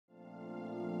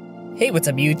Hey, what's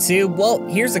up YouTube? Well,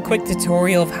 here's a quick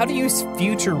tutorial of how to use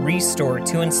Future Restore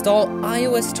to install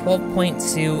iOS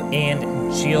 12.2 and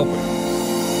Jailbreak.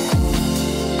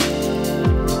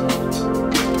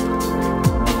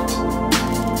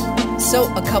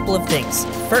 So, a couple of things.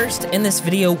 First, in this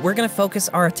video, we're going to focus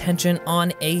our attention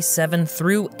on A7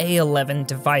 through A11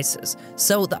 devices.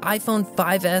 So, the iPhone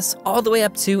 5S all the way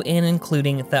up to and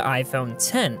including the iPhone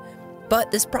 10. But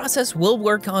this process will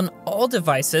work on all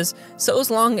devices, so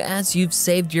as long as you've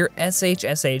saved your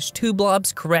SHSH2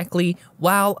 blobs correctly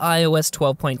while iOS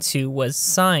 12.2 was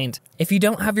signed. If you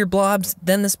don't have your blobs,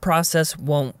 then this process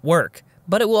won't work.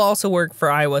 But it will also work for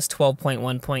iOS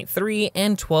 12.1.3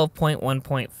 and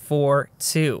 12.1.4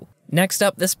 too. Next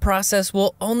up, this process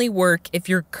will only work if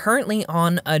you're currently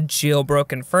on a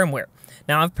jailbroken firmware.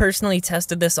 Now, I've personally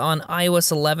tested this on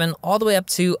iOS 11 all the way up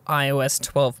to iOS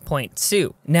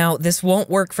 12.2. Now, this won't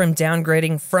work from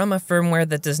downgrading from a firmware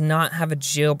that does not have a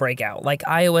jailbreak out, like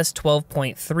iOS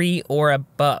 12.3 or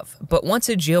above. But once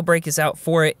a jailbreak is out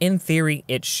for it, in theory,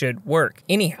 it should work.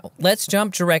 Anyhow, let's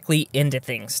jump directly into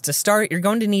things. To start, you're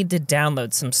going to need to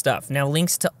download some stuff. Now,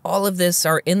 links to all of this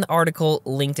are in the article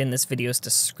linked in this video's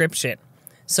description.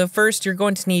 So first, you're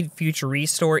going to need Future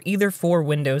Restore either for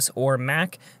Windows or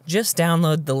Mac. Just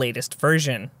download the latest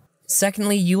version.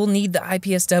 Secondly, you will need the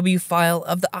iPSW file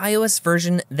of the iOS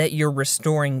version that you're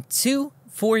restoring to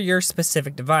for your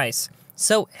specific device.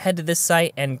 So head to this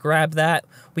site and grab that.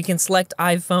 We can select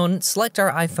iPhone, select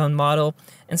our iPhone model,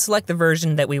 and select the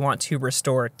version that we want to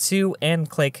restore to and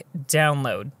click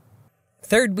Download.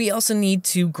 Third, we also need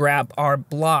to grab our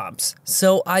blobs.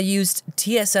 So I used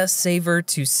TSS Saver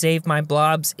to save my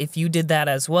blobs. If you did that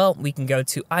as well, we can go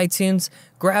to iTunes,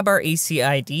 grab our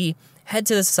ECID, head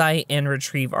to the site and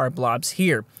retrieve our blobs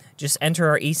here. Just enter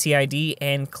our ECID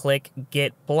and click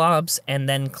Get Blobs and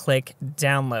then click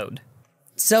Download.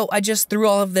 So I just threw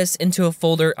all of this into a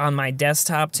folder on my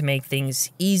desktop to make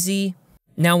things easy.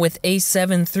 Now with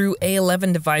A7 through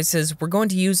A11 devices, we're going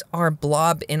to use our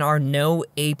blob in our No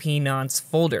AP Nonce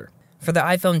folder. For the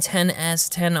iPhone XS,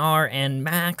 XR, and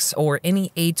Max, or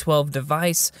any A12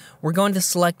 device, we're going to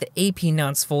select the AP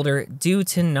Nonce folder due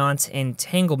to nonce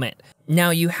entanglement. Now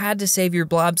you had to save your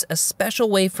blobs a special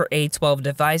way for A12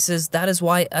 devices, that is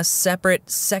why a separate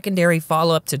secondary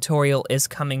follow-up tutorial is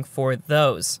coming for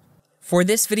those. For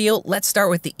this video, let's start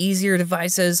with the easier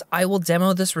devices. I will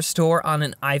demo this restore on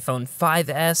an iPhone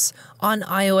 5S on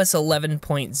iOS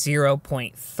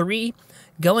 11.0.3,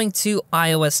 going to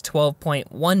iOS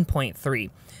 12.1.3.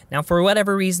 Now, for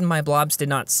whatever reason, my blobs did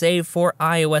not save for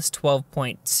iOS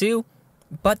 12.2,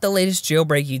 but the latest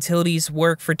jailbreak utilities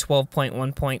work for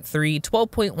 12.1.3,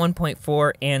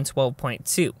 12.1.4, and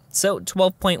 12.2. So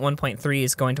 12.1.3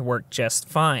 is going to work just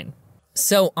fine.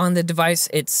 So on the device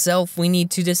itself, we need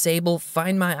to disable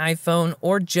Find My iPhone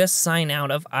or just sign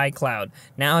out of iCloud.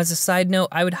 Now, as a side note,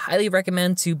 I would highly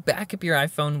recommend to back up your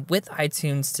iPhone with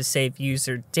iTunes to save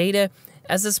user data,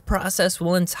 as this process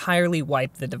will entirely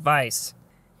wipe the device.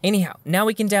 Anyhow, now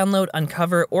we can download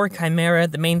Uncover or Chimera.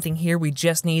 The main thing here, we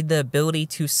just need the ability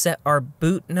to set our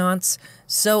boot nonce.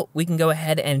 So we can go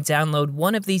ahead and download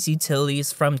one of these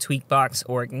utilities from Tweakbox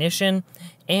or Ignition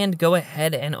and go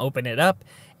ahead and open it up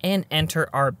and enter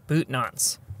our boot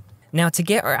nonce. Now to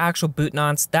get our actual boot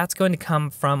nonce, that's going to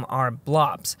come from our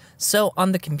blobs. So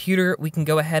on the computer, we can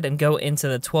go ahead and go into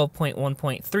the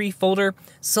 12.1.3 folder,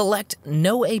 select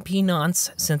No AP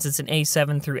Nonce since it's an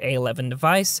A7 through A11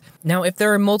 device. Now if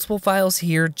there are multiple files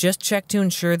here, just check to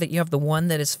ensure that you have the one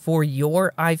that is for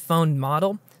your iPhone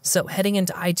model. So heading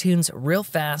into iTunes real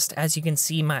fast, as you can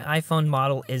see, my iPhone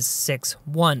model is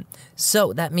 6.1.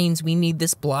 So that means we need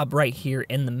this blob right here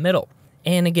in the middle.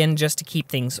 And again, just to keep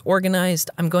things organized,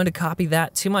 I'm going to copy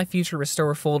that to my Future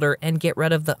Restore folder and get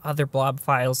rid of the other blob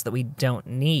files that we don't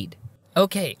need.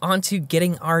 Okay, on to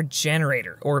getting our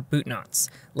generator or boot nonce.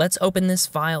 Let's open this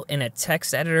file in a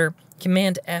text editor,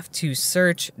 Command F to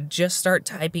search, just start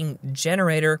typing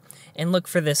generator and look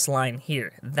for this line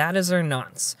here. That is our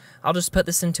nonce. I'll just put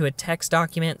this into a text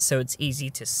document so it's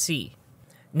easy to see.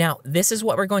 Now, this is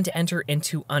what we're going to enter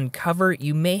into Uncover.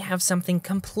 You may have something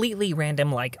completely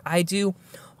random like I do,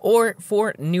 or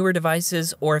for newer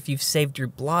devices, or if you've saved your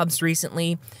blobs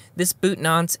recently, this boot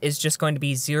nonce is just going to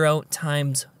be 0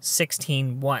 times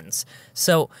 16 ones.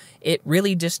 So it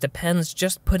really just depends.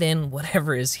 Just put in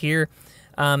whatever is here.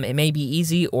 It may be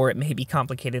easy or it may be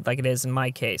complicated like it is in my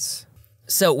case.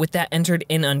 So with that entered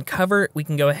in Uncover, we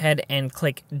can go ahead and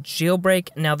click Jailbreak.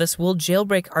 Now this will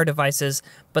jailbreak our devices,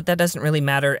 but that doesn't really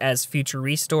matter as Future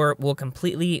Restore will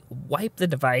completely wipe the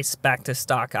device back to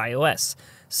stock iOS.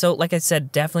 So like I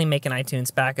said, definitely make an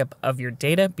iTunes backup of your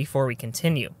data before we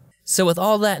continue. So with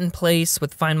all that in place,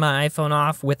 with Find My iPhone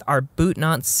off, with our boot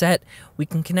not set, we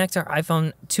can connect our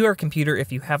iPhone to our computer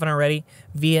if you haven't already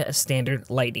via a standard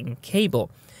lightning cable.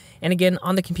 And again,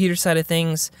 on the computer side of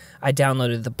things, I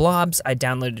downloaded the blobs, I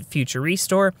downloaded Future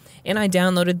Restore, and I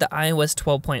downloaded the iOS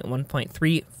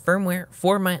 12.1.3 firmware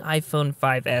for my iPhone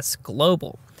 5S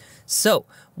Global. So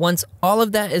once all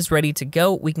of that is ready to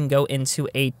go, we can go into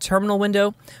a terminal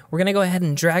window. We're going to go ahead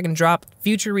and drag and drop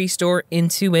Future Restore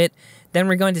into it. Then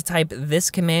we're going to type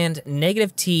this command,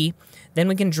 -T. Then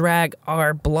we can drag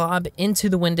our blob into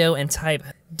the window and type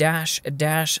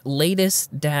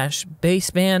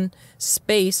 --latest-baseband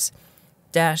space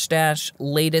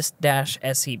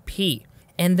 --latest-sep.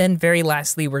 And then very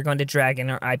lastly, we're going to drag in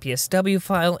our iPSW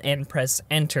file and press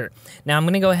enter. Now I'm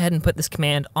going to go ahead and put this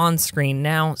command on screen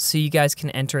now so you guys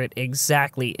can enter it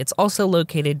exactly. It's also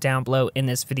located down below in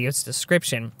this video's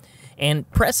description. And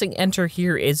pressing enter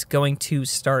here is going to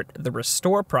start the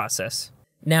restore process.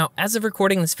 Now, as of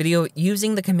recording this video,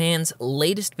 using the commands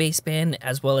latest-baseband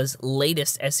as well as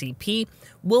latest-sep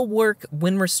will work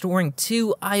when restoring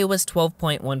to iOS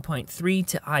 12.1.3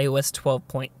 to iOS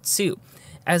 12.2.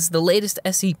 as the latest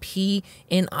SEP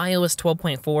in iOS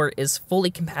 12.4 is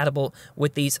fully compatible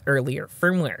with these earlier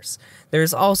firmwares.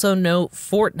 There's also no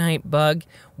Fortnite bug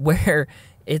where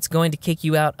it's going to kick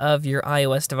you out of your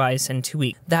iOS device in 2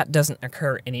 weeks. That doesn't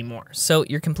occur anymore. So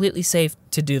you're completely safe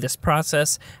to do this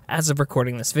process as of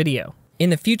recording this video. In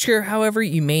the future, however,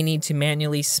 you may need to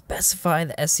manually specify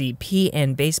the SEP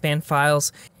and baseband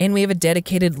files, and we have a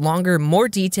dedicated, longer, more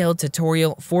detailed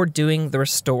tutorial for doing the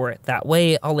restore. That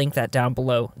way, I'll link that down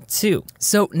below too.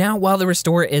 So now while the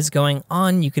restore is going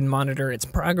on, you can monitor its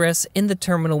progress in the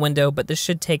terminal window, but this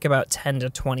should take about 10 to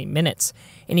 20 minutes.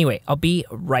 Anyway, I'll be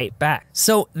right back.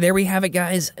 So there we have it,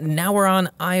 guys. Now we're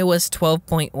on iOS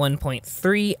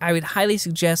 12.1.3. I would highly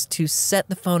suggest to set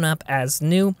the phone up as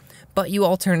new, but you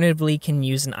alternatively can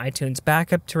use an iTunes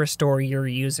backup to restore your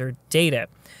user data.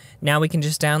 Now we can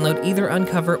just download either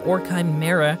Uncover or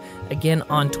Chimera, again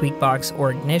on Tweakbox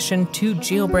or Ignition, to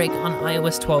jailbreak on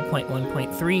iOS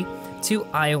 12.1.3 to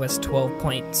iOS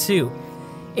 12.2.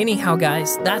 Anyhow,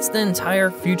 guys, that's the entire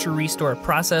Future Restore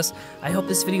process. I hope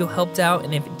this video helped out,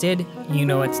 and if it did, you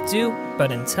know what to do.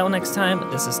 But until next time,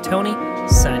 this is Tony,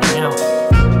 signing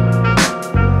out.